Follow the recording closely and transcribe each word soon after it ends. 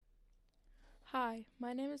Hi,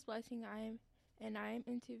 my name is Blessing. I am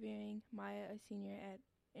interviewing Maya, a senior at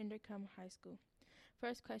Intercom High School.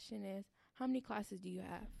 First question is, how many classes do you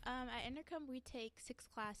have? At Intercom, we take 6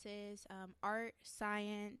 classes: art,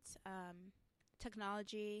 science,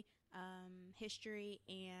 technology, history,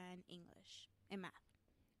 and English and math.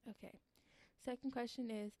 Okay. Second question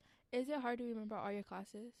is it hard to remember all your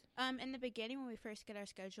classes? In the beginning, when we first get our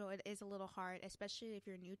schedule, it is a little hard, especially if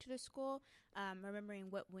you're new to the school. Remembering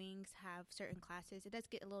what wings have certain classes, it does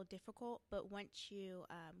get a little difficult. But once you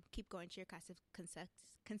keep going to your classes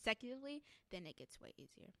consecutively, then it gets way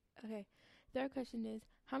easier. Okay. Third question is,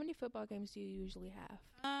 how many football games do you usually have?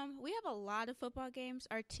 We have a lot of football games.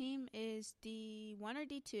 Our team is D1 or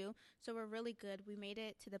D2, so we're really good. We made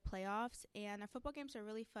it to the playoffs, and our football games are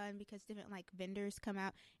really fun because different vendors come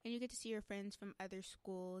out, and you get to see your friends from other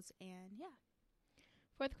schools, and yeah.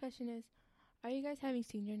 Fourth question is, are you guys having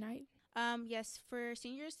senior night? Yes, for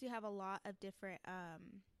seniors, we have a lot of different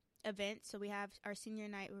events. So we have our senior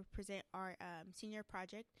night. We present our senior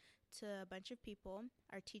project to a bunch of people,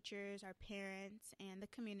 our teachers, our parents, and the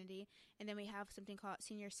community. And then we have something called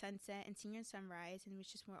Senior Sunset and Senior Sunrise, and it's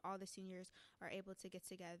just where all the seniors are able to get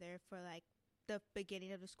together for the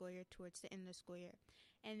beginning of the school year towards the end of the school year.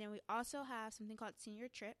 And then we also have something called Senior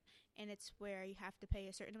Trip, and it's where you have to pay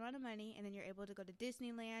a certain amount of money, and then you're able to go to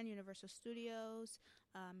Disneyland, Universal Studios,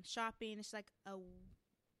 shopping. It's like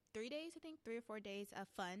 3 days, I think, 3 or 4 days of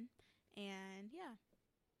fun. And yeah.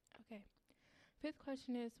 Okay. Fifth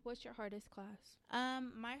question is, what's your hardest class?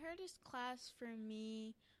 My hardest class for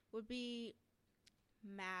me would be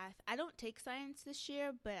math. I don't take science this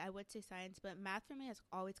year, but I would say science. But math for me has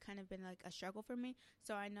always kind of been like a struggle for me.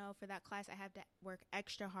 So I know for that class, I have to work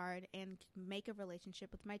extra hard and make a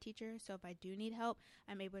relationship with my teacher. So if I do need help,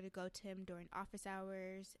 I'm able to go to him during office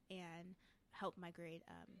hours and help my grade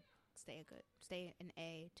stay an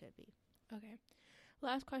A to a B. Okay.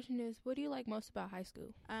 Last question is, what do you like most about high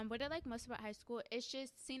school? What I like most about high school is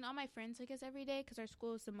just seeing all my friends, I guess, every day, because our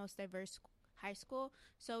school is the most diverse high school.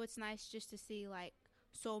 So it's nice just to see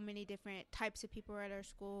so many different types of people at our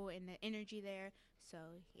school and the energy there. So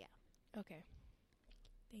yeah. Okay.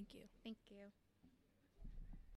 Thank you. Thank you.